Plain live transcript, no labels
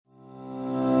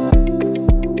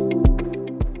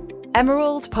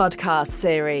Emerald Podcast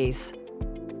Series.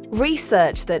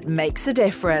 Research that makes a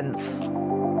difference.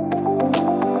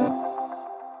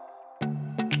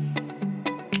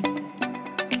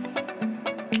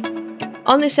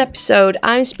 On this episode,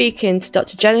 I'm speaking to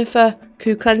Dr. Jennifer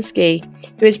Kuklenski,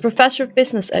 who is Professor of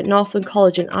Business at Northland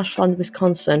College in Ashland,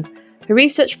 Wisconsin. Her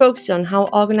research focuses on how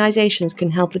organizations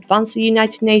can help advance the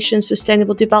United Nations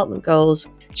Sustainable Development Goals.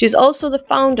 She is also the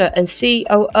founder and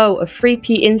COO of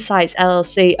 3P Insights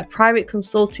LLC, a private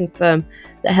consulting firm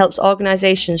that helps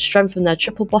organizations strengthen their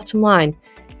triple bottom line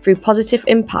through positive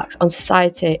impacts on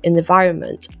society and the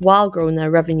environment while growing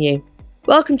their revenue.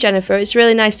 Welcome, Jennifer. It's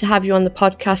really nice to have you on the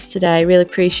podcast today. I really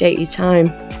appreciate your time.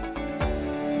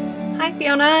 Hi,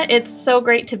 Fiona. It's so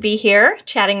great to be here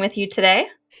chatting with you today.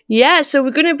 Yeah, so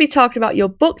we're going to be talking about your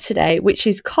book today, which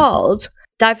is called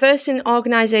Diversity in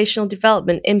Organizational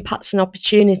Development, Impacts and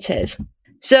Opportunities.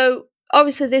 So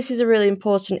obviously this is a really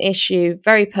important issue,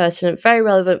 very pertinent, very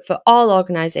relevant for all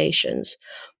organizations.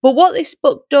 But what this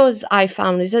book does, I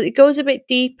found, is that it goes a bit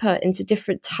deeper into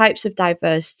different types of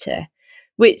diversity,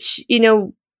 which,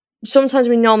 sometimes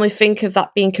we normally think of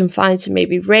that being confined to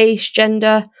maybe race,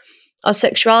 gender, or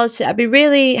sexuality. I'd be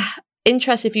really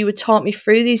interested if you would talk me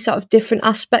through these sort of different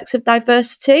aspects of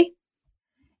diversity.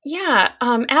 Yeah,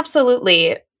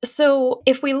 absolutely. So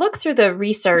if we look through the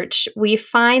research, we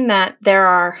find that there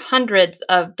are hundreds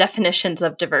of definitions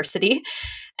of diversity,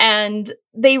 and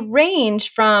they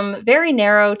range from very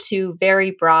narrow to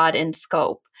very broad in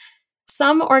scope.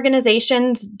 Some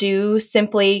organizations do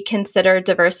simply consider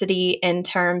diversity in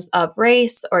terms of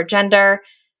race or gender.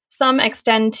 Some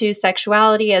extend to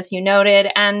sexuality, as you noted,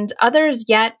 and others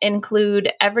yet include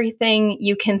everything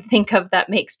you can think of that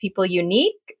makes people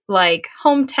unique, like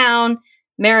hometown,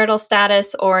 marital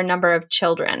status, or number of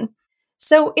children.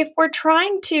 So if we're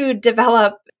trying to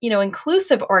develop,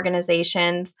 inclusive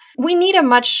organizations, we need a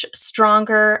much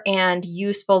stronger and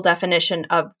useful definition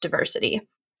of diversity.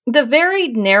 The very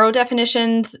narrow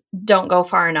definitions don't go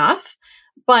far enough,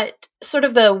 but sort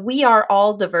of the we are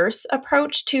all diverse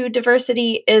approach to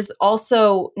diversity is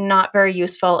also not very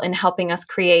useful in helping us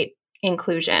create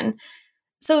inclusion.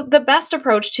 So the best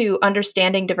approach to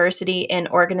understanding diversity in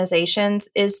organizations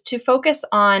is to focus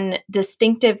on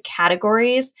distinctive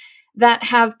categories that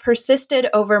have persisted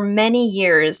over many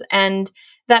years and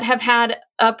that have had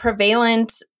a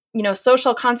prevalent,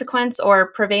 social consequence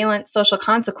or prevalent social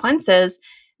consequences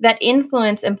that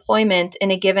influence employment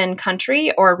in a given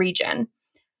country or region.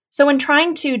 So when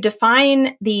trying to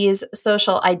define these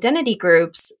social identity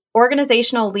groups,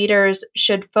 organizational leaders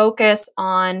should focus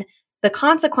on the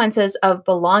consequences of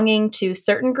belonging to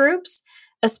certain groups,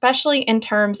 especially in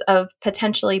terms of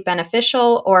potentially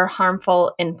beneficial or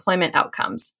harmful employment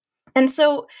outcomes. And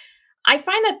so I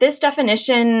find that this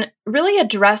definition really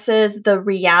addresses the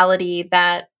reality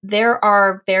that there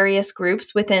are various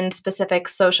groups within specific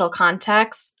social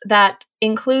contexts that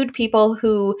include people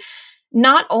who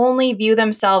not only view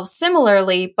themselves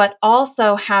similarly, but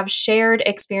also have shared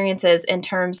experiences in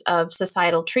terms of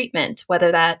societal treatment,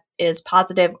 whether that is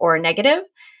positive or negative.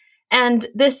 And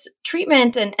this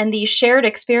treatment and these shared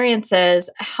experiences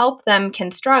help them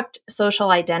construct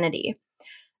social identity.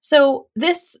 So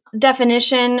this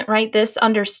definition, this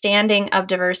understanding of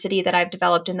diversity that I've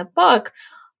developed in the book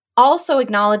also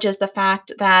acknowledges the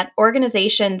fact that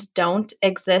organizations don't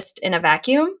exist in a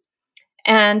vacuum,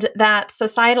 and that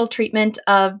societal treatment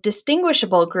of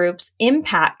distinguishable groups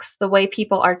impacts the way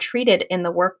people are treated in the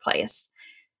workplace.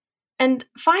 And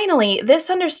finally,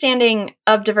 this understanding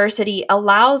of diversity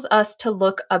allows us to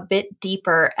look a bit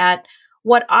deeper at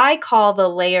what I call the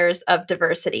layers of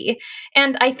diversity.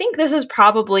 And I think this is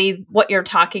probably what you're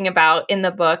talking about in the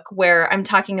book, where I'm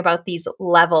talking about these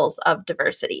levels of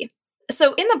diversity.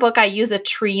 So in the book, I use a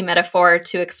tree metaphor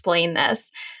to explain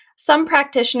this. Some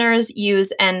practitioners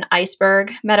use an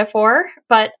iceberg metaphor,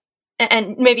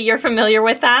 and maybe you're familiar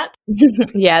with that.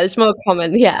 Yeah, it's more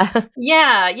common. Yeah.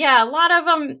 Yeah. A lot of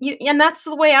them, and that's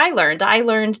the way I learned. I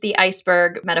learned the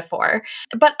iceberg metaphor,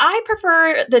 but I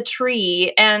prefer the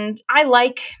tree, and I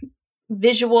like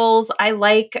visuals. I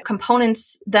like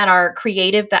components that are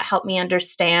creative that help me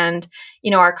understand,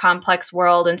 our complex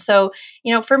world. And so,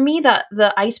 for me,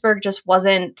 the iceberg just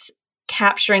wasn't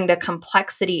capturing the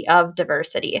complexity of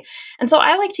diversity. And so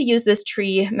I like to use this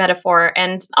tree metaphor,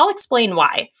 and I'll explain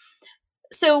why.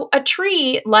 So a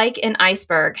tree, like an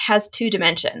iceberg, has two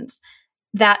dimensions: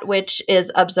 that which is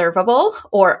observable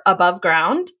or above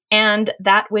ground, and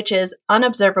that which is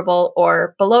unobservable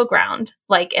or below ground,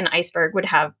 like an iceberg would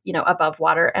have, above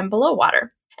water and below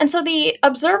water. And so the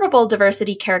observable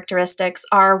diversity characteristics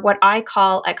are what I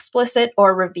call explicit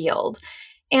or revealed.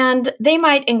 And they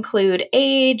might include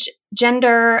age,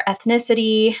 gender,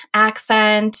 ethnicity,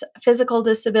 accent, physical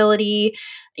disability,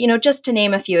 just to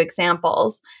name a few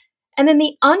examples. And then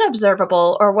the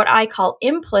unobservable, or what I call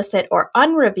implicit or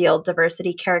unrevealed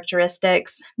diversity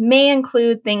characteristics, may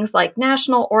include things like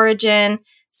national origin,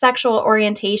 sexual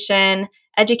orientation,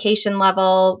 education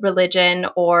level, religion,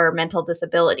 or mental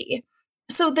disability.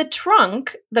 So the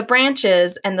trunk, the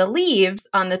branches, and the leaves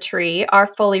on the tree are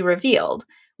fully revealed.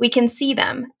 We can see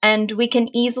them, and we can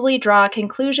easily draw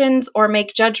conclusions or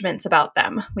make judgments about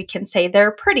them. We can say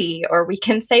they're pretty, or we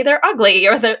can say they're ugly,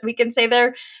 or that we can say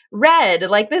they're red,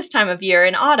 like this time of year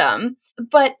in autumn.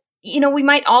 But, we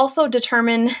might also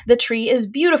determine the tree is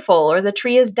beautiful or the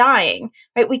tree is dying,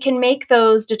 right? We can make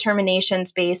those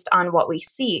determinations based on what we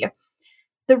see.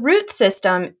 The root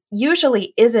system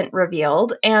usually isn't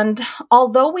revealed, and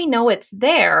although we know it's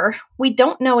there, we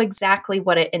don't know exactly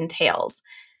what it entails.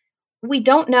 We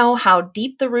don't know how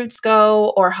deep the roots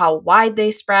go or how wide they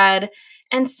spread.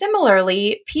 And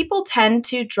similarly, people tend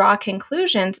to draw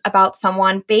conclusions about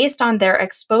someone based on their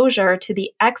exposure to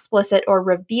the explicit or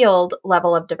revealed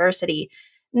level of diversity,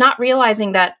 not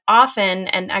realizing that often,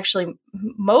 and actually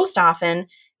most often,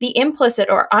 the implicit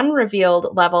or unrevealed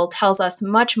level tells us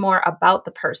much more about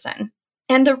the person.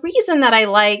 And the reason that I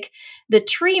like the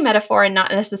tree metaphor and not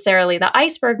necessarily the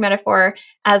iceberg metaphor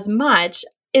as much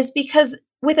is because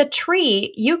with a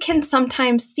tree, you can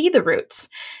sometimes see the roots,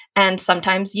 and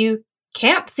sometimes you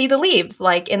can't see the leaves,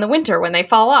 like in the winter when they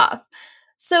fall off.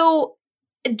 So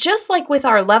just like with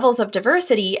our levels of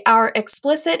diversity, our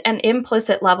explicit and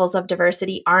implicit levels of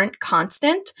diversity aren't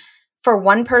constant. For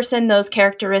one person, those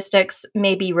characteristics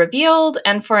may be revealed,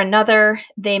 and for another,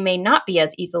 they may not be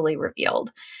as easily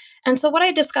revealed. And so what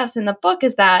I discuss in the book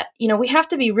is that, we have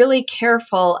to be really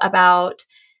careful about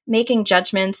making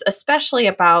judgments, especially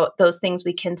about those things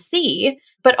we can see,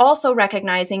 but also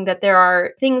recognizing that there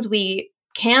are things we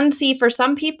can see for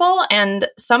some people, and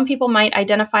some people might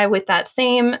identify with that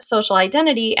same social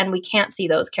identity, and we can't see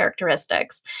those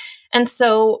characteristics. And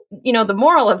so, the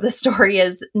moral of the story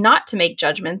is not to make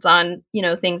judgments on,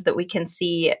 things that we can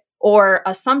see or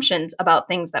assumptions about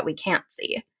things that we can't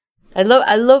see. I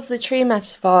love the tree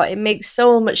metaphor. It makes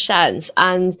so much sense.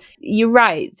 And you're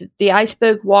right. The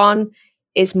iceberg one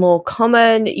is more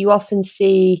common. You often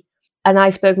see an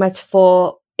iceberg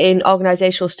metaphor in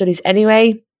organizational studies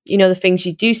anyway. The things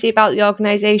you do see about the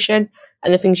organization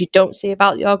and the things you don't see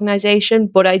about the organization.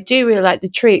 But I do really like the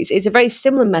tree. It's a very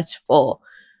similar metaphor,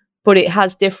 but it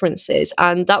has differences.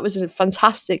 And that was a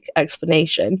fantastic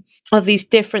explanation of these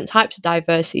different types of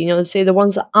diversity. Say the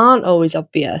ones that aren't always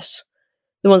obvious,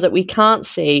 the ones that we can't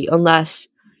see unless,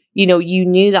 you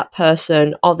knew that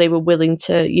person or they were willing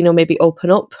to, maybe open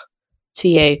up to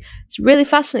you. It's really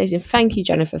fascinating. Thank you,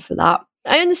 Jennifer, for that.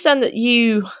 I understand that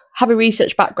you have a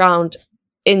research background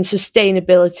in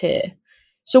sustainability.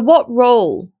 So what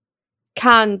role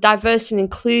can diversity and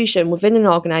inclusion within an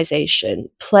organization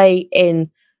play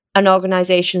in an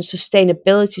organization's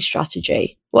sustainability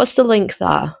strategy? What's the link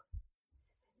there?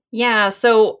 Yeah,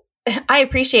 so I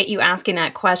appreciate you asking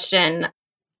that question.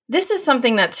 This is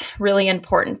something that's really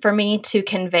important for me to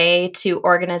convey to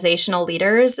organizational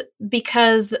leaders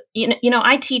because,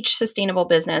 I teach sustainable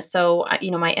business. So,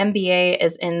 my MBA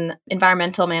is in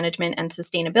environmental management and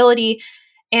sustainability.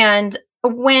 And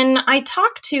when I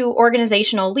talk to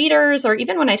organizational leaders, or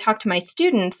even when I talk to my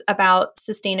students about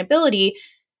sustainability,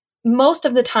 most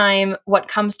of the time, what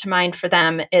comes to mind for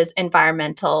them is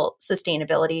environmental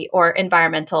sustainability or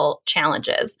environmental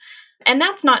challenges. And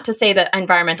that's not to say that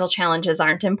environmental challenges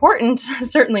aren't important.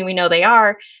 Certainly we know they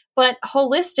are. But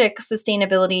holistic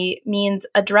sustainability means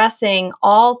addressing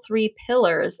all three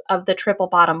pillars of the triple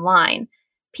bottom line: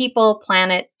 people,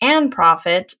 planet, and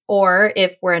profit, or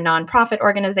if we're a nonprofit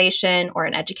organization or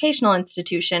an educational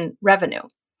institution, revenue.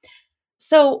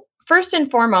 So first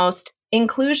and foremost,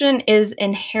 inclusion is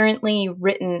inherently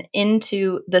written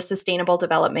into the Sustainable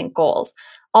Development Goals,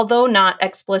 although not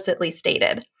explicitly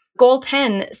stated. Goal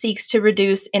 10 seeks to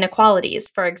reduce inequalities,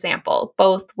 for example,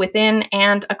 both within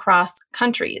and across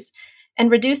countries. And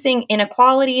reducing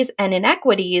inequalities and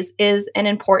inequities is an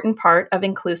important part of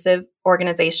inclusive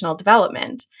organizational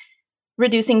development.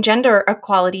 Reducing gender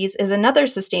inequalities is another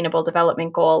sustainable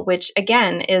development goal, which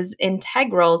again is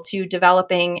integral to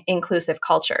developing inclusive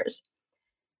cultures.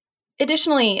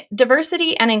 Additionally,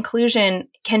 diversity and inclusion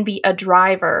can be a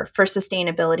driver for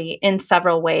sustainability in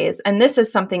several ways. And this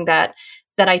is something that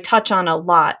I touch on a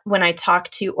lot when I talk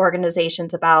to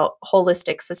organizations about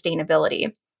holistic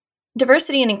sustainability.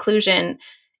 Diversity and inclusion,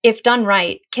 if done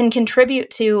right, can contribute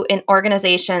to an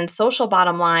organization's social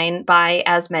bottom line by,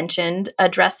 as mentioned,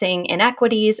 addressing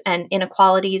inequities and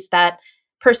inequalities that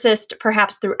persist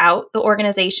perhaps throughout the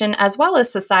organization as well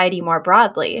as society more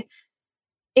broadly.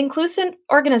 Inclusive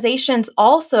organizations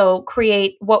also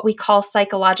create what we call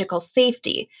psychological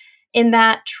safety, in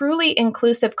that truly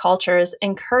inclusive cultures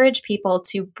encourage people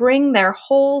to bring their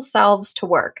whole selves to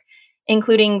work,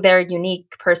 including their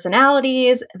unique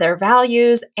personalities, their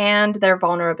values, and their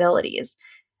vulnerabilities.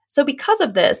 So, because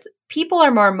of this, people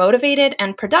are more motivated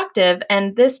and productive,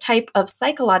 and this type of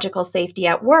psychological safety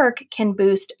at work can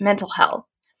boost mental health.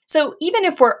 So, even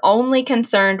if we're only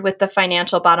concerned with the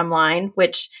financial bottom line,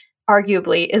 which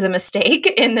arguably is a mistake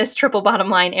in this triple bottom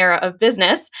line era of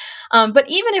business. But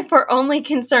even if we're only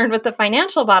concerned with the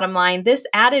financial bottom line, this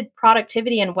added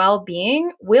productivity and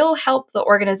well-being will help the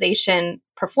organization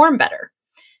perform better.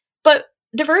 But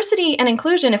diversity and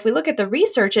inclusion, if we look at the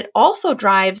research, it also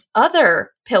drives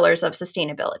other pillars of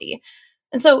sustainability.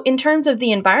 And so in terms of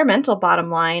the environmental bottom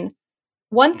line,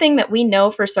 one thing that we know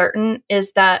for certain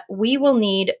is that we will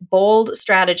need bold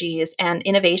strategies and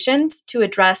innovations to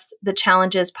address the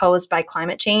challenges posed by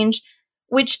climate change,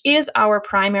 which is our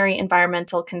primary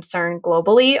environmental concern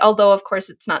globally, although, of course,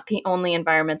 it's not the only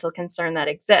environmental concern that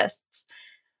exists.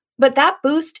 But that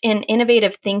boost in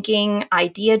innovative thinking,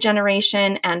 idea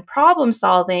generation, and problem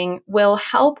solving will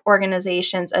help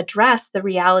organizations address the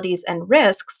realities and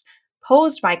risks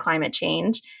posed by climate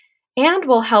change, and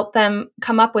will help them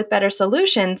come up with better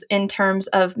solutions in terms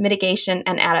of mitigation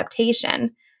and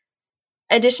adaptation.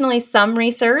 Additionally, some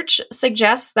research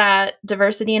suggests that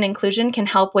diversity and inclusion can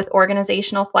help with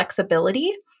organizational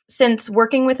flexibility, since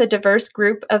working with a diverse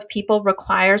group of people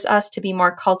requires us to be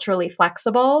more culturally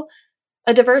flexible.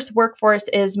 A diverse workforce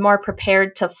is more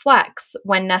prepared to flex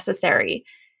when necessary.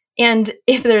 And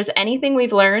if there's anything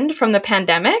we've learned from the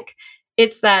pandemic,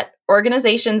 it's that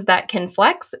organizations that can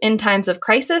flex in times of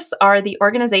crisis are the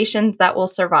organizations that will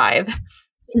survive.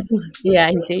 Yeah,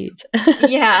 indeed.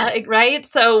 Yeah, right?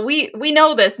 So we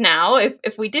know this now.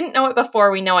 If we didn't know it before,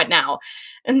 we know it now.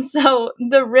 And so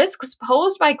the risks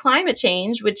posed by climate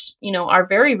change, which, are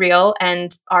very real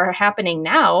and are happening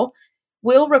now,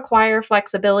 will require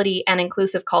flexibility, and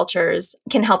inclusive cultures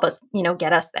can help us,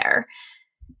 get us there.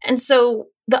 And so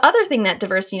the other thing that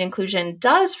diversity and inclusion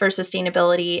does for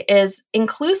sustainability is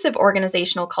inclusive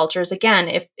organizational cultures, again,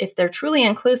 if they're truly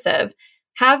inclusive,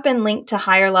 have been linked to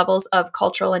higher levels of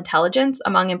cultural intelligence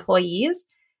among employees.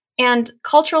 And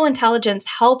cultural intelligence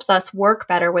helps us work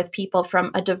better with people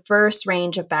from a diverse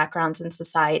range of backgrounds and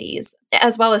societies,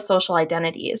 as well as social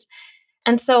identities.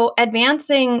 And so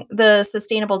advancing the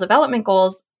Sustainable Development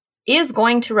Goals is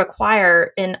going to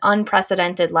require an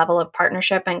unprecedented level of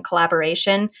partnership and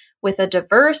collaboration with a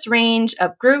diverse range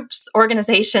of groups,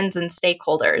 organizations, and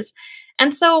stakeholders.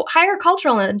 And so higher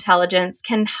cultural intelligence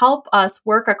can help us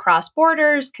work across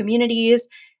borders, communities,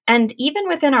 and even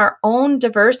within our own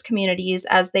diverse communities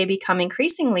as they become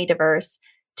increasingly diverse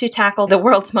to tackle the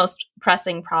world's most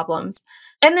pressing problems.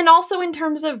 And then also in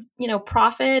terms of,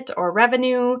 profit or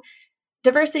revenue,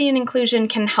 diversity and inclusion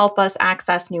can help us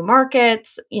access new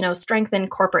markets, strengthen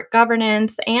corporate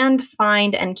governance, and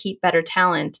find and keep better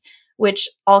talent, which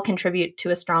all contribute to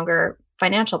a stronger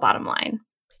financial bottom line.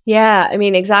 Yeah,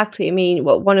 exactly.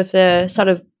 One of the sort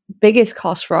of biggest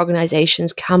costs for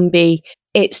organizations can be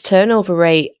its turnover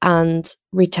rate and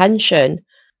retention.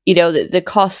 The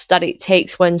cost that it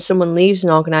takes when someone leaves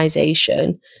an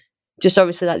organization, just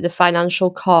obviously like the financial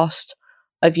cost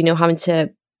of, having to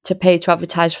pay to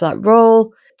advertise for that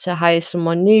role, to hire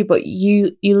someone new, but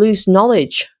you lose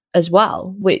knowledge as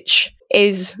well, which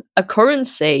is a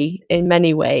currency in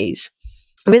many ways.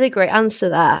 A really great answer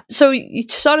there. So you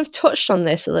sort of touched on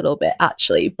this a little bit,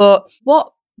 actually, but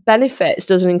what benefits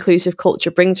does an inclusive culture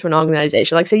bring to an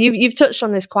organization? Like I said, you've touched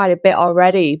on this quite a bit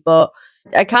already, but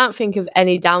I can't think of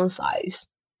any downsides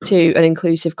to an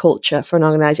inclusive culture for an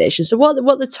organization. So what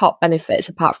are the top benefits,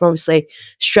 apart from obviously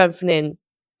strengthening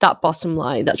that bottom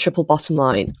line, that triple bottom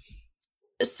line?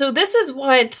 So this is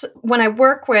what, when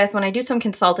I do some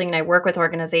consulting and I work with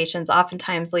organizations,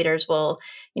 oftentimes leaders will,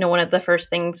 one of the first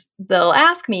things they'll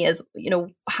ask me is,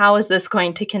 how is this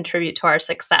going to contribute to our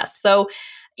success? So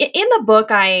in the book,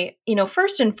 I,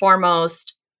 first and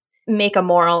foremost, make a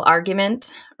moral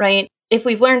argument, right? If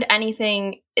we've learned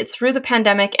anything through the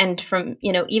pandemic and from,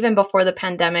 even before the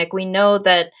pandemic, we know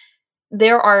that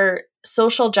there are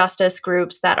social justice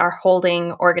groups that are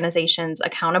holding organizations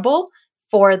accountable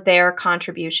for their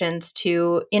contributions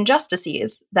to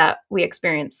injustices that we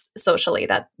experience socially,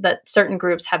 that certain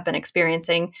groups have been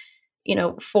experiencing,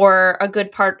 for a good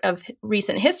part of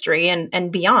recent history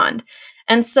and beyond.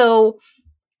 And so,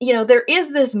 there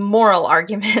is this moral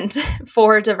argument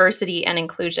for diversity and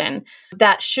inclusion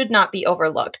that should not be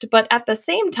overlooked. But at the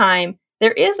same time,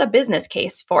 there is a business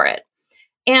case for it.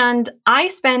 And I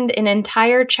spend an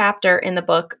entire chapter in the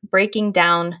book breaking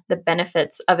down the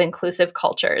benefits of inclusive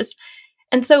cultures.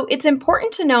 And so it's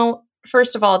important to note,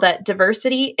 first of all, that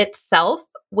diversity itself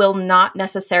will not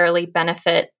necessarily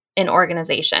benefit an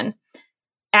organization.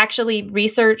 Actually,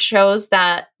 research shows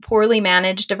that poorly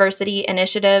managed diversity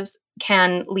initiatives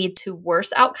can lead to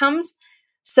worse outcomes.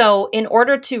 So, in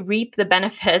order to reap the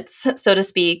benefits, so to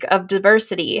speak, of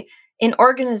diversity, an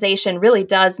organization really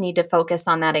does need to focus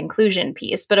on that inclusion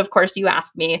piece. But of course, you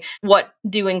asked me, what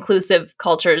do inclusive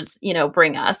cultures,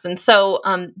 bring us? And so,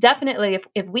 definitely,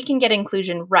 if we can get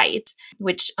inclusion right,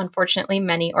 which unfortunately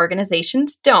many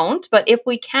organizations don't, but if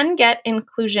we can get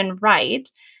inclusion right,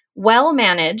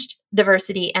 well-managed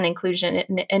diversity and inclusion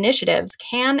initiatives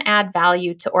can add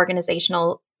value to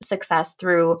organizational success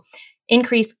through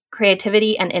increased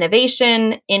creativity and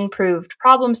innovation, improved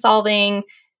problem solving,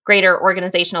 greater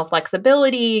organizational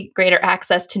flexibility, greater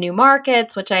access to new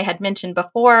markets, which I had mentioned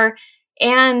before,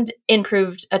 and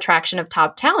improved attraction of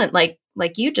top talent, like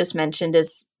you just mentioned,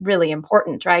 is really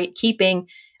important, right?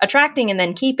 Attracting and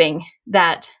then keeping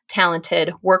that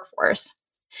talented workforce.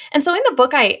 And so in the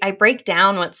book, I break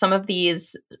down what some of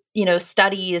these,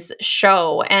 studies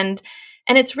show, and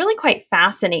it's really quite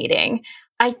fascinating.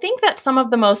 I think that some of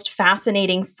the most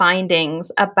fascinating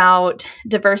findings about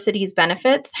diversity's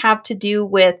benefits have to do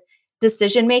with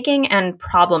decision making and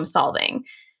problem solving.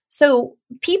 So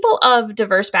people of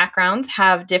diverse backgrounds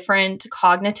have different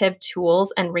cognitive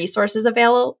tools and resources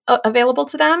available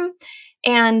to them.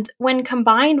 And when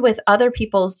combined with other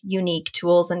people's unique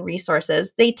tools and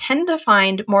resources, they tend to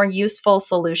find more useful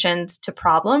solutions to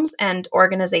problems and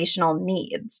organizational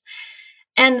needs.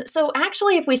 And so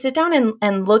actually, if we sit down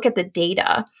and look at the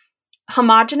data,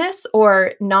 homogenous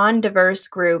or non-diverse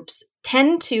groups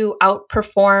tend to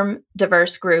outperform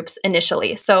diverse groups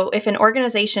initially. So if an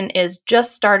organization is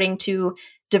just starting to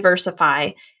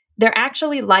diversify, they're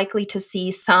actually likely to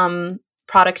see some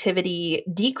productivity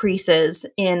decreases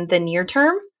in the near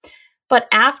term. But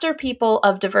after people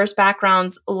of diverse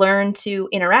backgrounds learn to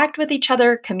interact with each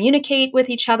other, communicate with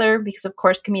each other, because of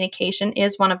course communication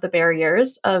is one of the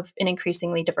barriers of an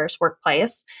increasingly diverse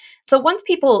workplace. So once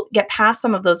people get past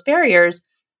some of those barriers,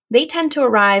 they tend to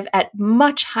arrive at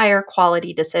much higher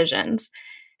quality decisions.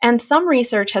 And some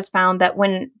research has found that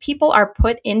when people are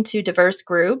put into diverse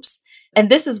groups, and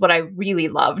this is what I really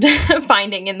loved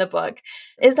finding in the book,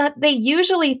 is that they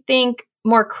usually think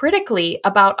more critically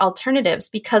about alternatives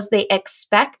because they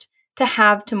expect to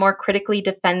have to more critically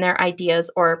defend their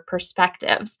ideas or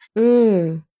perspectives.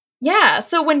 Yeah.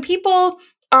 So when people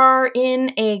are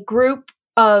in a group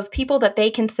of people that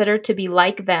they consider to be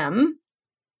like them,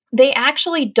 they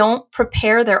actually don't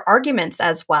prepare their arguments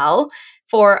as well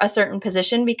for a certain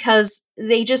position because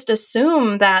they just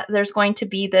assume that there's going to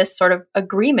be this sort of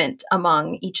agreement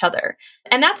among each other.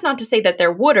 And that's not to say that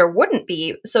there would or wouldn't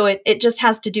be. So it just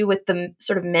has to do with the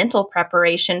sort of mental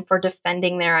preparation for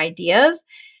defending their ideas.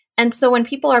 And so when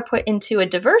people are put into a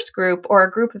diverse group or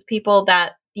a group of people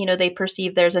that, they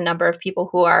perceive there's a number of people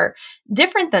who are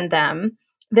different than them,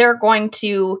 they're going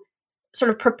to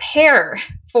sort of prepare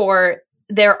for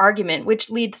their argument, which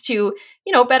leads to,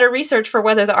 better research for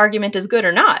whether the argument is good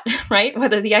or not, right?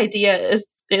 Whether the idea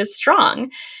is strong.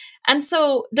 And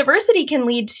so diversity can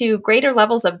lead to greater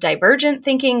levels of divergent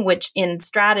thinking, which in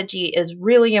strategy is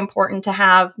really important to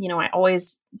have. I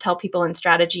always tell people in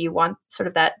strategy, you want sort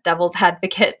of that devil's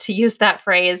advocate, to use that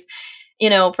phrase,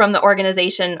 from the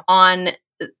organization on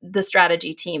the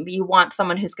strategy team. You want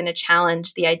someone who's going to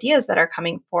challenge the ideas that are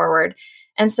coming forward.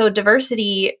 And so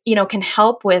diversity, can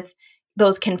help with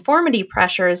those conformity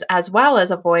pressures as well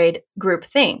as avoid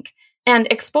groupthink. And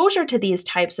exposure to these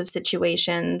types of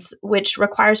situations, which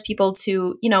requires people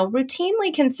to,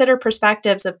 routinely consider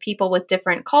perspectives of people with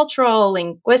different cultural,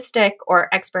 linguistic, or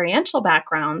experiential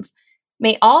backgrounds,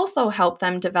 may also help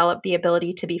them develop the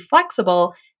ability to be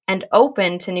flexible and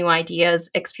open to new ideas,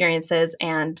 experiences,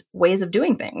 and ways of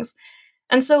doing things.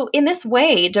 And so in this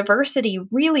way, diversity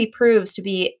really proves to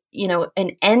be,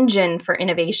 an engine for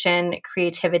innovation,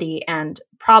 creativity, and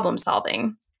problem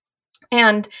solving.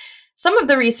 And some of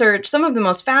the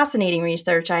most fascinating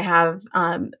research I have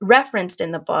referenced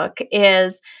in the book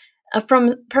is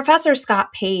from Professor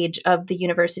Scott Page of the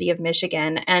University of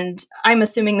Michigan. And I'm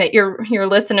assuming that your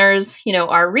listeners,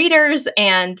 are readers.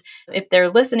 And if they're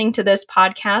listening to this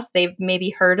podcast, they've maybe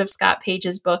heard of Scott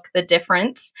Page's book, The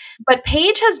Difference. But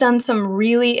Page has done some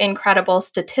really incredible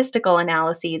statistical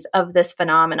analyses of this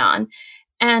phenomenon.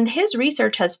 And his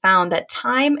research has found that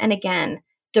time and again,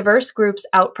 diverse groups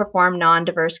outperform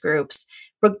non-diverse groups,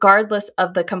 regardless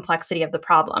of the complexity of the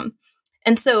problem.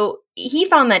 And so he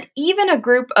found that even a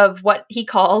group of what he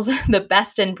calls the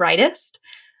best and brightest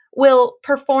will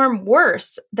perform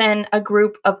worse than a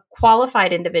group of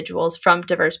qualified individuals from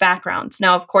diverse backgrounds.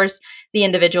 Now, of course, the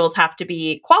individuals have to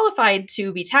be qualified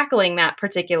to be tackling that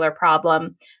particular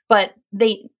problem, but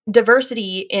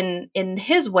diversity in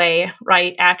his way,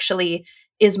 right, actually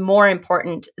is more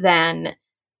important than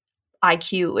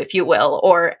IQ, if you will,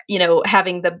 or,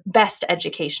 having the best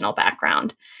educational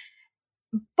background.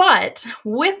 But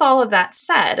with all of that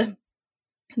said,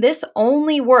 this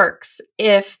only works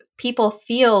if people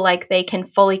feel like they can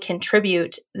fully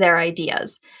contribute their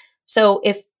ideas. So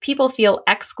if people feel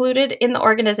excluded in the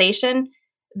organization,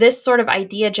 this sort of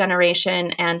idea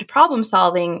generation and problem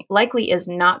solving likely is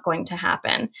not going to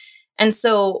happen. And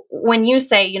so when you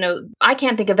say, I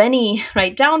can't think of any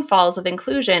downfalls of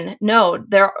inclusion, no,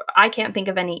 I can't think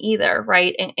of any either,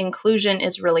 right? Inclusion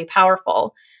is really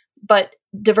powerful, but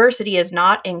diversity is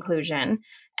not inclusion.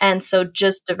 And so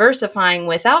just diversifying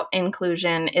without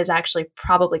inclusion is actually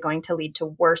probably going to lead to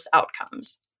worse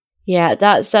outcomes. Yeah,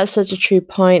 that's such a true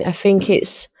point. I think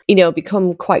it's,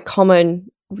 become quite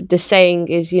common. The saying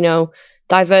is,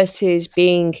 diversity is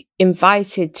being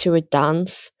invited to a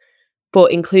dance,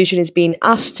 but inclusion is being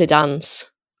asked to dance.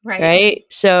 Right?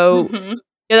 So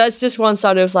that's just one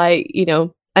sort of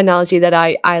analogy that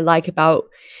I like about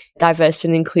diversity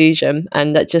and inclusion,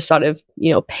 and that just sort of,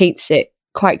 paints it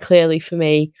quite clearly for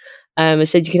me. I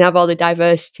said you can have all the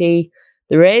diversity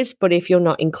there is, but if you're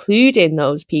not including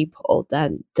those people,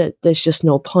 then there's just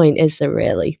no point, is there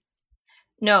really?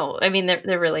 No, I mean,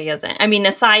 there really isn't. I mean,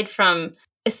 aside from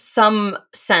some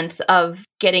sense of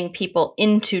getting people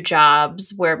into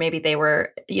jobs where maybe they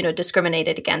were,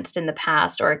 discriminated against in the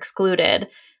past or excluded,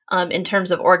 in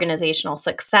terms of organizational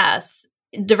success,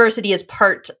 diversity is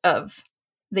part of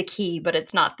the key, but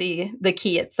it's not the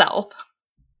key itself.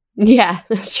 Yeah,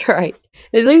 that's right.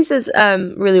 It leads us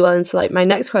really well into my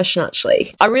next question,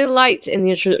 actually. I really liked in the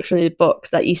introduction of the book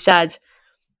that you said,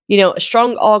 a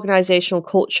strong organizational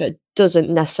culture doesn't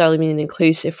necessarily mean an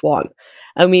inclusive one.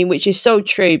 I mean, which is so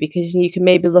true, because you can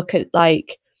maybe look at a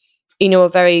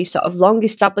very sort of long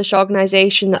established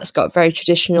organization that's got very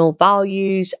traditional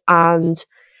values, and,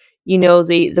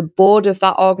 the board of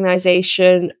that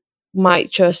organization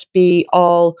might just be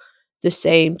all the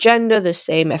same gender, the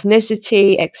same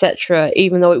ethnicity, etc.,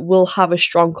 even though it will have a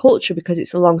strong culture because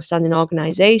it's a long-standing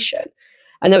organization.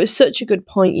 And that was such a good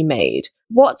point you made.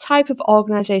 What type of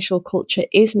organizational culture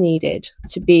is needed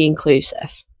to be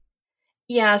inclusive?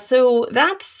 Yeah, so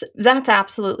that's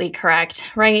absolutely correct,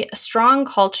 right? A strong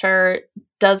culture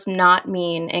does not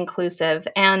mean inclusive.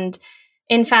 And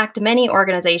in fact, many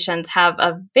organizations have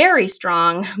a very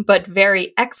strong but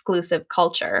very exclusive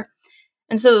culture.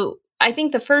 And so I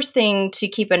think the first thing to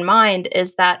keep in mind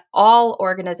is that all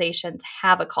organizations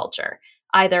have a culture,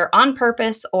 either on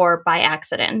purpose or by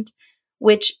accident,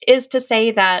 which is to say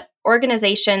that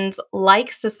organizations,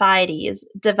 like societies,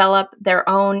 develop their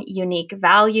own unique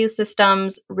value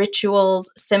systems,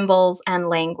 rituals, symbols, and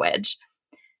language.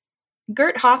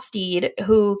 Gert Hofstede,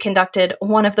 who conducted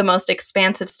one of the most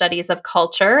expansive studies of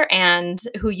culture and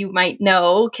who you might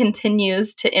know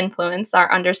continues to influence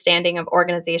our understanding of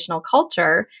organizational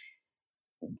culture,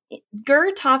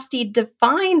 Gert Hofstede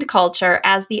defined culture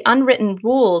as the unwritten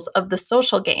rules of the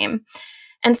social game.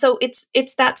 And so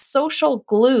it's that social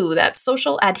glue, that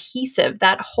social adhesive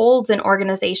that holds an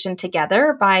organization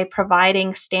together by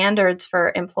providing standards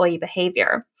for employee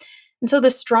behavior. And so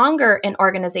the stronger an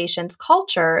organization's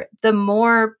culture, the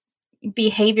more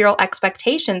behavioral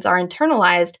expectations are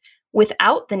internalized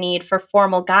without the need for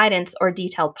formal guidance or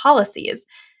detailed policies.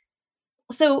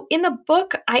 So in the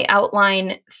book, I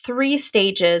outline 3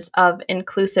 stages of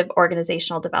inclusive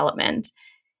organizational development.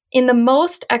 In the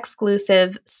most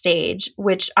exclusive stage,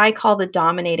 which I call the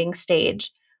dominating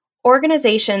stage,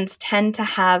 organizations tend to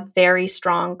have very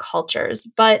strong cultures,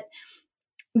 but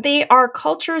they are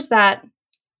cultures that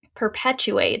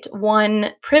perpetuate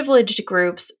one privileged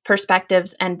group's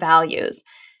perspectives and values.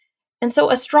 And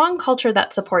so a strong culture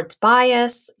that supports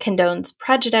bias, condones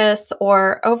prejudice,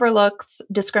 or overlooks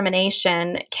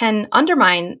discrimination can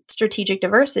undermine strategic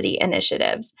diversity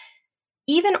initiatives.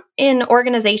 Even in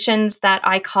organizations that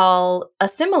I call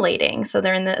assimilating, so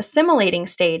they're in the assimilating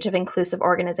stage of inclusive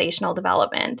organizational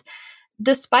development,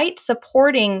 despite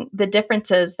supporting the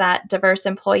differences that diverse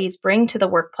employees bring to the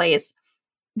workplace,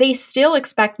 they still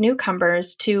expect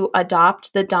newcomers to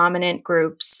adopt the dominant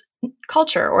group's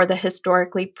culture or the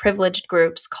historically privileged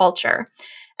group's culture.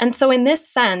 And so in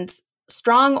this sense,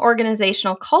 strong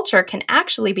organizational culture can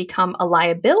actually become a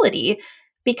liability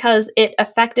because it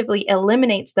effectively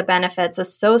eliminates the benefits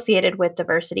associated with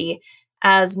diversity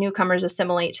as newcomers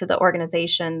assimilate to the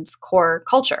organization's core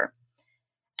culture.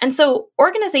 And so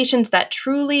organizations that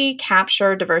truly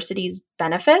capture diversity's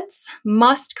benefits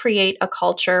must create a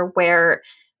culture where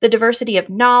the diversity of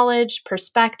knowledge,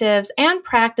 perspectives, and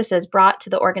practices brought to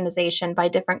the organization by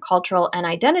different cultural and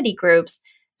identity groups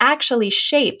actually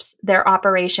shapes their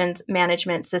operations,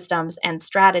 management systems, and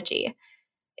strategy.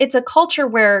 It's a culture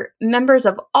where members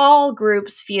of all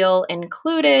groups feel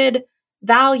included,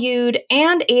 valued,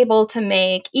 and able to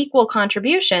make equal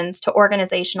contributions to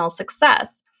organizational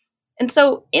success. And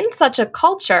so, in such a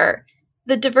culture,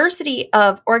 the diversity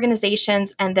of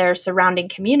organizations and their surrounding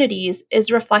communities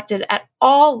is reflected at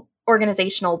all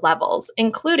organizational levels,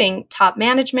 including top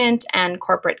management and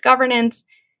corporate governance,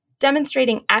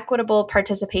 demonstrating equitable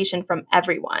participation from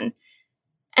everyone.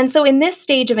 And so, in this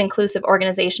stage of inclusive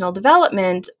organizational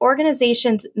development,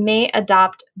 organizations may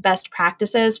adopt best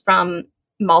practices from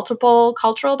multiple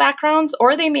cultural backgrounds,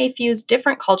 or they may fuse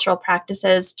different cultural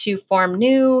practices to form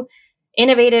new,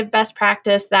 innovative best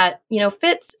practice that,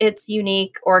 fits its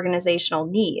unique organizational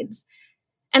needs.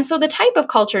 And so the type of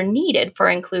culture needed for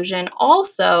inclusion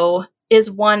also is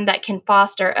one that can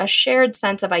foster a shared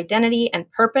sense of identity and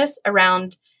purpose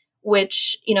around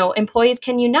which, employees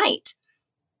can unite.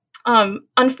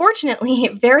 Unfortunately,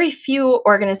 very few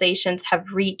organizations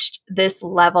have reached this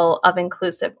level of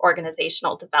inclusive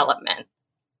organizational development.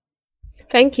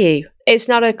 Thank you. It's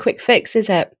not a quick fix, is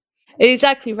it?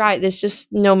 Exactly right. There's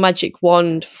just no magic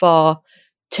wand for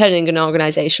turning an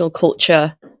organizational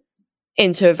culture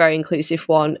into a very inclusive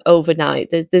one overnight.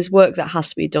 There's work that has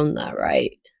to be done there,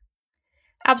 right?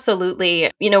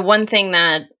 Absolutely. One thing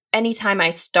that anytime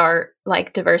I start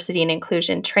like diversity and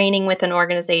inclusion training with an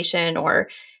organization, or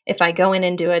if I go in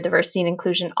and do a diversity and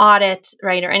inclusion audit,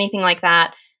 right, or anything like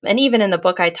that, and even in the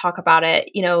book I talk about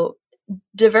it,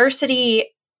 diversity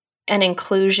and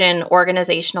inclusion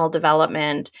organizational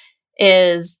development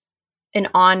is an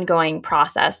ongoing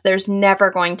process. There's never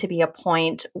going to be a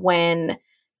point when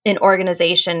an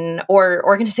organization or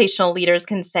organizational leaders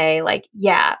can say, like,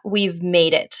 yeah, we've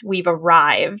made it, we've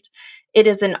arrived. It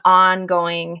is an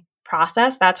ongoing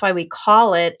process. That's why we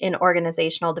call it an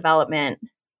organizational development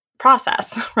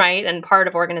process, right? And part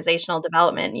of organizational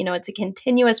development, it's a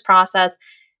continuous process.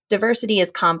 Diversity is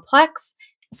complex.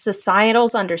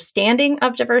 Societal's understanding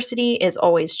of diversity is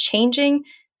always changing.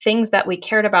 Things that we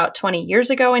cared about 20 years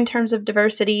ago in terms of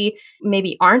diversity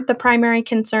maybe aren't the primary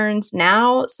concerns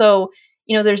now. So,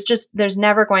 there's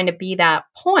never going to be that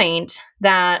point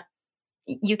that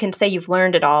you can say you've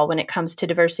learned it all when it comes to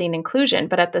diversity and inclusion.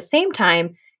 But at the same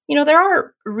time, there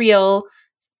are real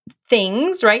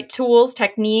things, right? Tools,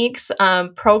 techniques,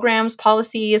 programs,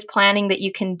 policies, planning that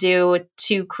you can do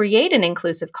to create an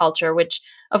inclusive culture, which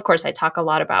of course I talk a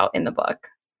lot about in the book.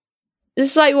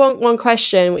 This is like one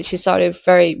question which is sort of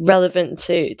very relevant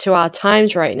to our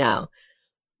times right now.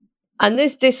 And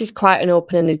this is quite an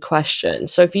open-ended question.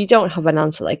 So if you don't have an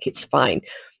answer, it's fine.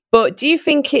 But do you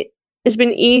think it has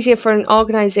been easier for an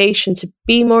organization to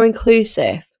be more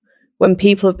inclusive when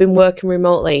people have been working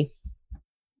remotely?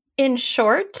 In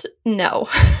short, no.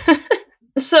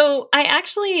 So I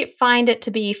actually find it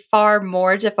to be far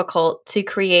more difficult to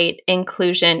create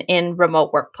inclusion in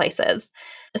remote workplaces.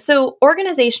 So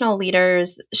organizational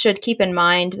leaders should keep in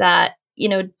mind that,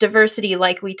 diversity,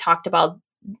 like we talked about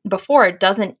before,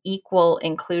 doesn't equal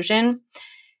inclusion.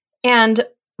 And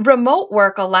remote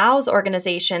work allows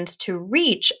organizations to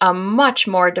reach a much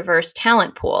more diverse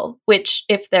talent pool, which,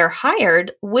 if they're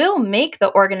hired, will make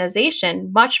the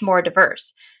organization much more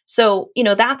diverse. So,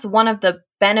 that's one of the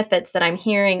benefits that I'm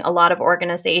hearing a lot of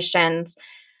organizations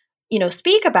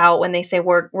speak about when they say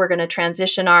we're going to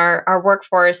transition our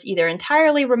workforce either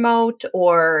entirely remote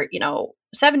or,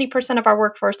 70% of our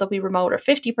workforce will be remote or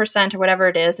 50% or whatever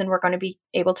it is. And we're going to be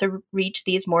able to reach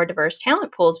these more diverse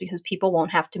talent pools because people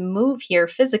won't have to move here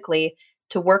physically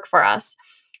to work for us.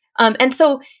 And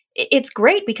so it's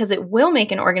great because it will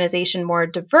make an organization more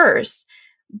diverse,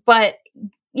 but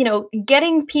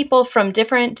getting people from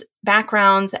different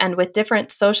backgrounds and with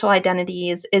different social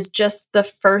identities is just the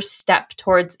first step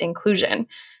towards inclusion.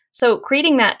 So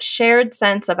creating that shared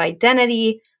sense of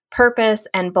identity, purpose,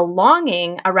 and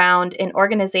belonging around an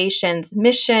organization's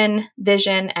mission,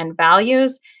 vision, and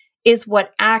values is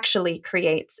what actually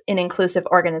creates an inclusive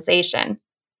organization.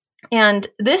 And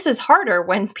this is harder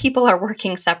when people are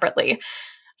working separately.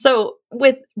 So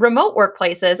with remote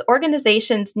workplaces,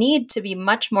 organizations need to be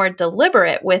much more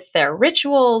deliberate with their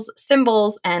rituals,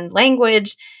 symbols, and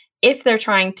language if they're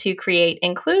trying to create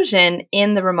inclusion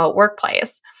in the remote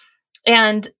workplace.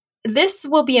 And this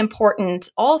will be important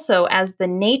also as the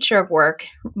nature of work,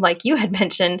 like you had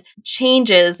mentioned,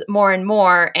 changes more and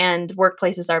more, and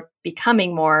workplaces are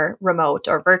becoming more remote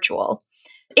or virtual.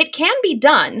 It can be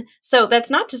done. So that's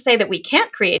not to say that we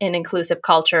can't create an inclusive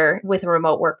culture with a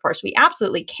remote workforce. We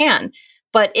absolutely can,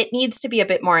 but it needs to be a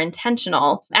bit more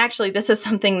intentional. Actually, this is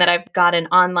something that I've got an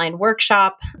online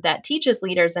workshop that teaches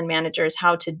leaders and managers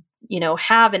how to,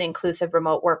 have an inclusive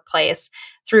remote workplace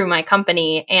through my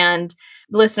company. And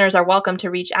listeners are welcome to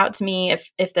reach out to me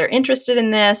if they're interested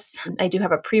in this. I do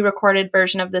have a pre-recorded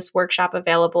version of this workshop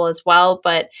available as well.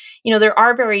 But, there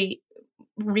are very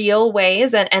real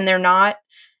ways, and they're not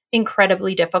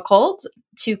incredibly difficult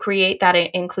to create that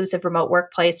inclusive remote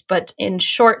workplace. But in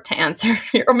short, to answer,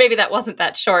 or maybe that wasn't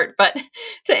that short, but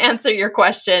to answer your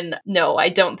question, no, I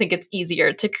don't think it's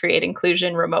easier to create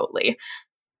inclusion remotely.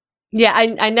 Yeah,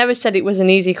 I never said it was an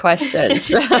easy question.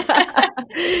 So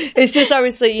it's just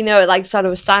obviously, like sort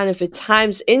of a sign of the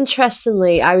times.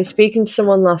 Interestingly, I was speaking to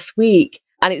someone last week,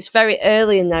 and it's very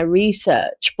early in their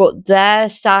research, but they're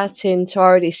starting to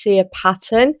already see a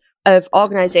pattern of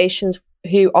organizations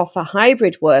who offer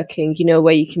hybrid working,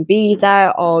 where you can be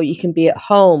there or you can be at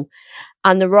home.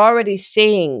 And they're already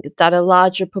seeing that a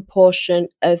larger proportion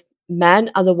of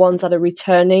men are the ones that are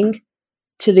returning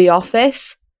to the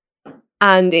office.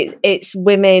 And it's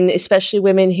women, especially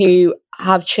women who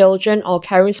have children or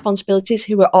care responsibilities,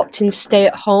 who are opting to stay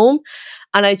at home.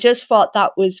 And I just thought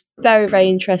that was very, very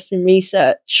interesting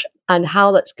research, and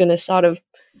how that's going to sort of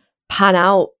pan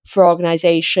out for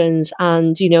organizations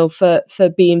and, for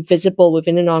being visible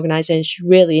within an organization.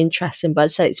 Really interesting. But I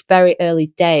said it's very early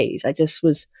days. I just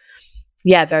was,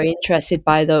 very interested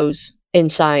by those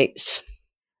insights.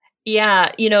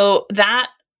 Yeah, that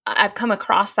I've come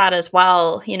across that as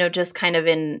well, just kind of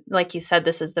in, like you said,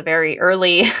 this is the very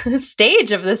early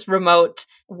stage of this remote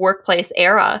workplace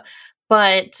era.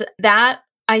 But that,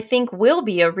 I think, will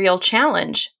be a real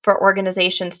challenge for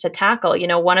organizations to tackle.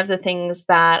 One of the things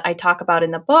that I talk about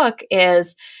in the book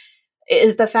is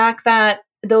the fact that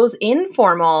those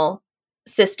informal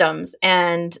systems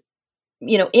and,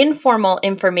 informal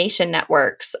information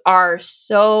networks are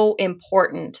so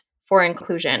important for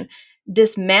inclusion.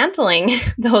 Dismantling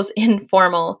those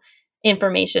informal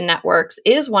information networks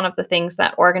is one of the things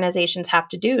that organizations have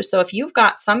to do. So if you've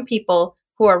got some people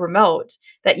who are remote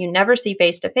that you never see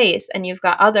face to face, and you've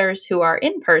got others who are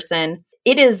in person,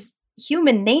 it is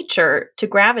human nature to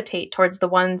gravitate towards the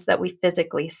ones that we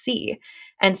physically see.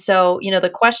 And so,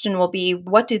 the question will be,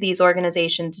 what do these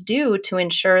organizations do to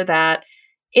ensure that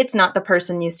it's not the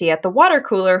person you see at the water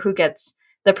cooler who gets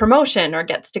the promotion or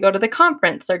gets to go to the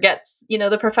conference or gets,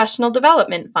 the professional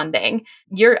development funding?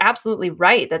 You're absolutely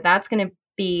right that that's going to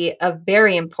be a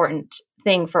very important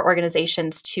thing for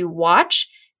organizations to watch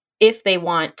if they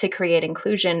want to create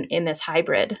inclusion in this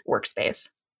hybrid workspace.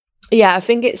 Yeah, I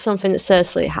think it's something that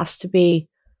certainly has to be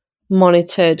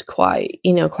monitored quite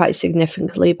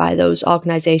significantly by those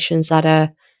organizations that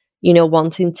are,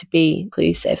 wanting to be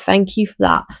inclusive. Thank you for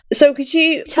that. So could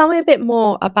you tell me a bit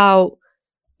more about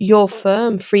your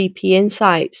firm, 3P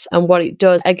Insights, and what it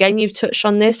does? Again, you've touched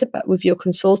on this with your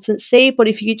consultancy, but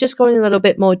if you could just go in a little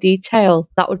bit more detail,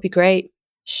 that would be great.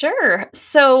 Sure.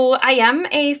 So I am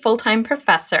a full-time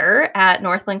professor at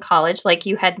Northland College, like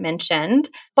you had mentioned,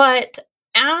 but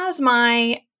as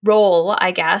my role,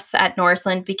 I guess, at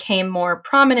Northland became more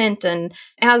prominent, and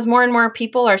as more and more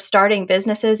people are starting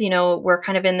businesses, we're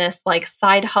kind of in this like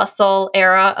side hustle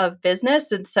era of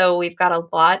business. And so we've got a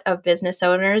lot of business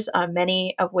owners,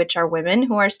 many of which are women,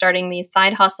 who are starting these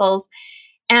side hustles.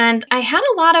 And I had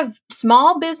a lot of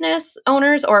small business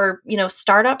owners or,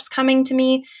 startups coming to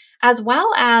me, as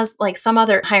well as like some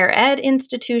other higher ed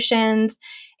institutions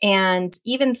and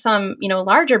even some,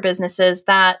 larger businesses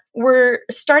that were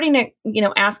starting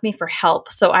to, ask me for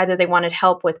help. So either they wanted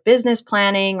help with business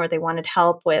planning or they wanted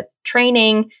help with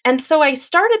training. And so I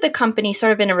started the company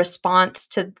sort of in a response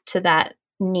to that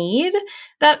need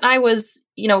that I was,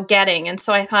 getting. And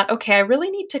so I thought, okay, I really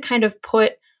need to kind of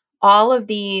put all of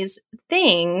these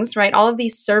things, right, all of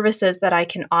these services that I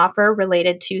can offer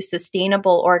related to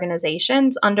sustainable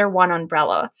organizations under one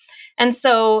umbrella. And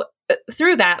so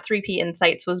through that, 3P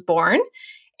Insights was born.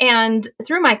 And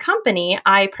through my company,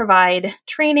 I provide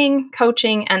training,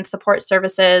 coaching, and support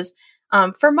services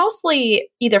for mostly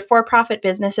either for-profit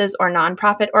businesses or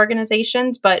nonprofit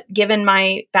organizations. But given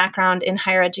my background in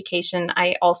higher education,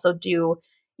 I also do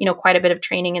quite a bit of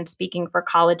training and speaking for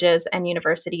colleges and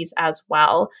universities as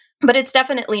well. But it's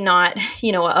definitely not,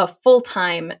 a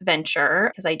full-time venture,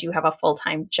 because I do have a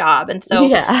full-time job. And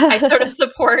so I sort of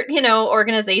support,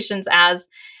 organizations as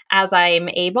I'm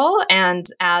able and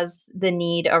as the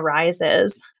need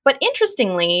arises. But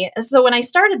interestingly, so when I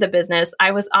started the business,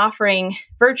 I was offering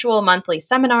virtual monthly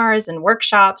seminars and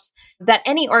workshops that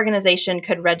any organization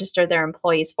could register their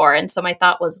employees for. And so my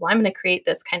thought was, well, I'm going to create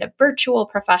this kind of virtual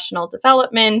professional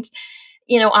development,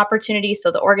 opportunity so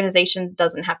the organization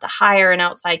doesn't have to hire an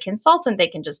outside consultant. They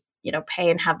can just, pay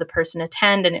and have the person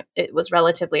attend. And it was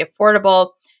relatively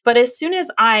affordable. But as soon as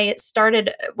I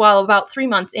started, about 3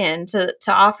 months in to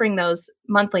offering those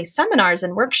monthly seminars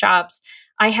and workshops,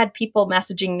 I had people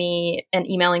messaging me and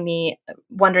emailing me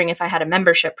wondering if I had a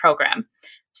membership program.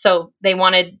 So they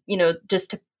wanted,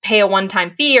 just to pay a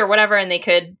one-time fee or whatever, and they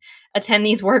could attend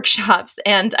these workshops.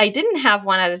 And I didn't have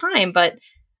one at a time, but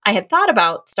I had thought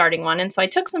about starting one. And so I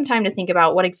took some time to think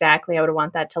about what exactly I would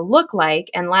want that to look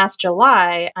like. And last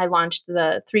July, I launched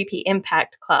the 3P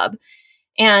Impact Club.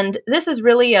 And this is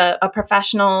really a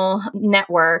professional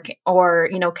network or,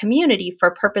 community for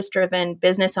purpose-driven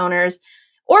business owners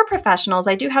or professionals.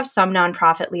 I do have some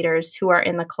nonprofit leaders who are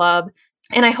in the club.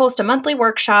 And I host a monthly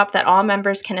workshop that all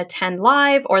members can attend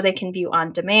live or they can view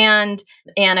on demand.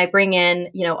 And I bring in,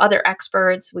 other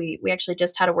experts. We actually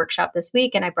just had a workshop this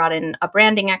week, and I brought in a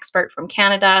branding expert from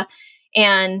Canada.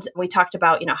 And we talked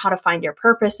about, how to find your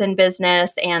purpose in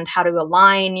business and how to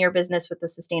align your business with the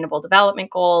sustainable development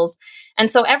goals. And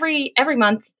so every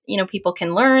month, people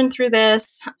can learn through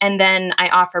this. And then I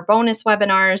offer bonus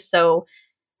webinars. So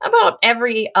about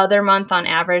every other month on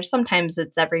average, sometimes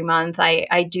it's every month,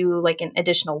 I do like an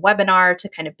additional webinar to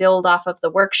kind of build off of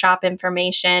the workshop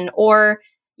information. Or,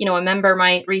 a member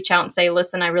might reach out and say,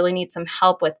 listen, I really need some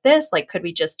help with this. Like, could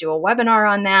we just do a webinar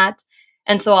on that?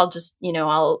 And so I'll just,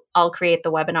 I'll create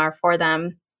the webinar for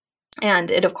them.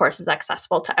 And it, of course, is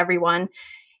accessible to everyone.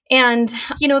 And,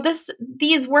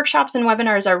 these workshops and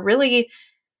webinars are really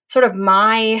sort of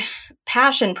my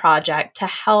passion project to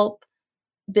help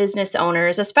business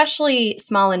owners, especially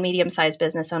small and medium-sized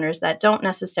business owners that don't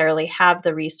necessarily have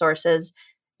the resources,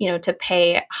 to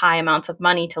pay high amounts of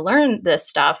money to learn this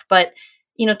stuff, but,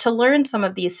 to learn some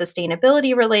of these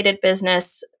sustainability-related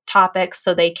business topics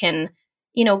so they can,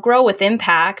 grow with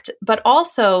impact, but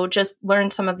also just learn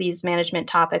some of these management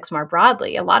topics more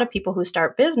broadly. A lot of people who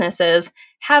start businesses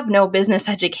have no business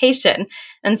education.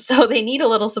 And so they need a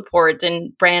little support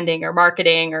in branding or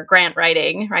marketing or grant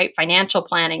writing, right? Financial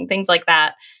planning, things like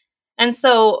that. And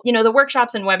so, the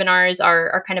workshops and webinars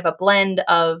are kind of a blend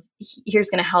of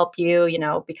here's going to help you,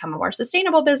 become a more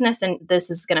sustainable business. And this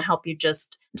is going to help you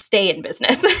just stay in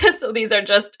business. So these are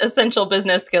just essential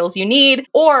business skills you need.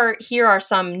 Or here are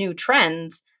some new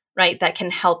trends, right, that can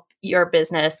help your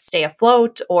business stay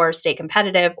afloat or stay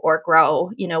competitive or grow,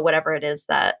 whatever it is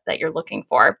that you're looking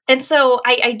for. And so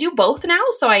I do both now.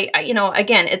 So I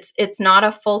again, it's not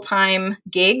a full-time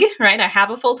gig, right? I have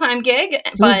a full-time gig,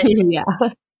 but yeah.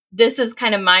 This is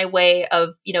kind of my way of,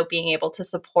 being able to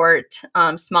support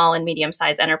small and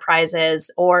medium-sized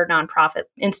enterprises or nonprofit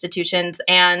institutions.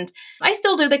 And I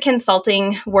still do the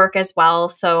consulting work as well.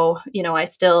 So, I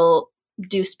still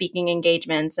do speaking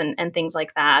engagements and things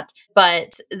like that.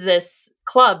 But this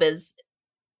club is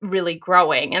really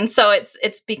growing. And so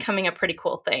it's becoming a pretty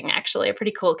cool thing, actually, a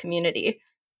pretty cool community.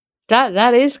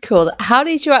 That is cool. How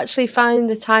did you actually find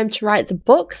the time to write the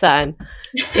book then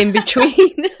in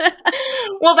between?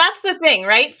 Well, that's the thing,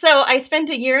 right? So I spent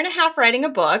 1.5 years writing a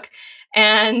book,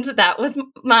 and that was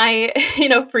my,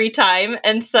 free time.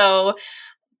 And so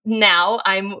now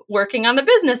I'm working on the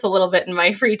business a little bit in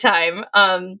my free time.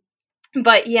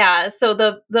 But yeah, so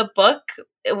the book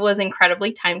was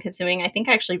incredibly time consuming. I think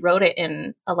I actually wrote it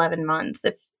in 11 months,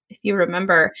 if you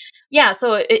remember. Yeah,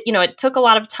 so it took a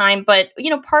lot of time, but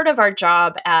part of our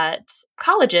job at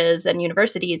colleges and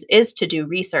universities is to do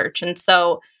research. And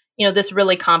so, this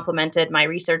really complemented my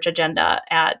research agenda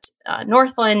at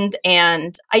Northland.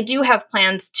 And I do have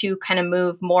plans to kind of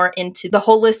move more into the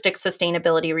holistic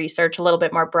sustainability research a little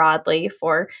bit more broadly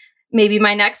for maybe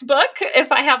my next book,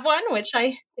 if I have one, which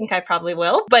I think I probably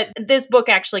will. But this book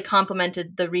actually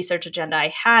complemented the research agenda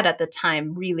I had at the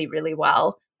time really, really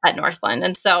well at Northland.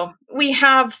 And so we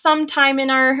have some time in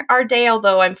our day,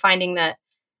 although I'm finding that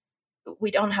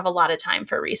we don't have a lot of time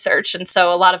for research. And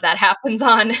so a lot of that happens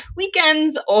on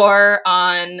weekends or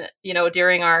on,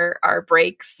 during our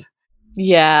breaks.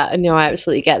 Yeah, no, I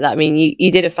absolutely get that. I mean,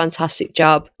 you did a fantastic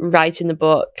job writing the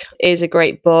book. It is a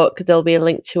great book. There'll be a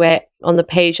link to it on the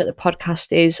page that the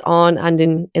podcast is on and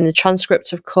in the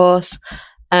transcript, of course.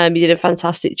 You did a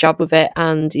fantastic job with it,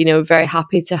 and, very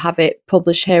happy to have it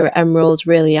published here at Emerald,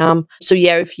 really am. So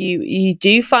yeah, if you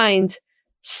do find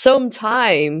some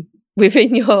time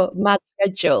within your mad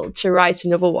schedule to write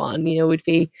another one, we'd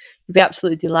be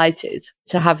absolutely delighted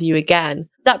to have you again.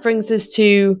 That brings us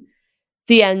to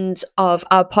the end of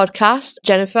our podcast.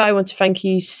 Jennifer, I want to thank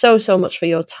you so much for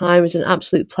your time. It was an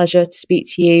absolute pleasure to speak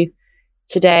to you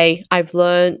today. I've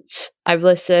learned, I've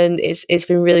listened, it's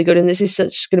been really good, and this is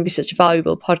going to be such a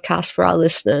valuable podcast for our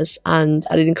listeners, and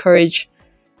I'd encourage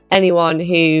anyone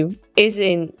who is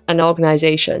in an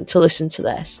organisation to listen to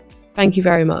this. Thank you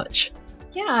very much.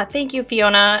 Yeah, thank you,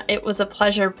 Fiona. It was a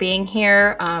pleasure being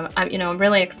here. I'm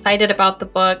really excited about the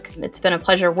book. It's been a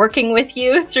pleasure working with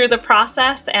you through the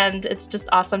process, and it's just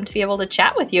awesome to be able to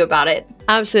chat with you about it.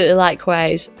 Absolutely,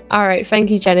 likewise. All right, thank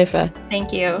you, Jennifer.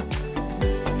 Thank you.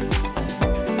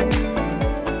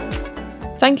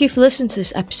 Thank you for listening to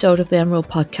this episode of the Emerald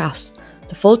Podcast.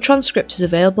 The full transcript is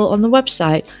available on the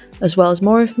website, as well as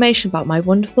more information about my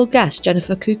wonderful guest,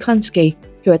 Jennifer Kuklinski,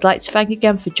 who I'd like to thank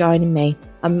again for joining me.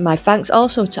 And my thanks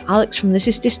also to Alex from This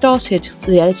Is Distorted for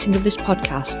the editing of this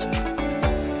podcast.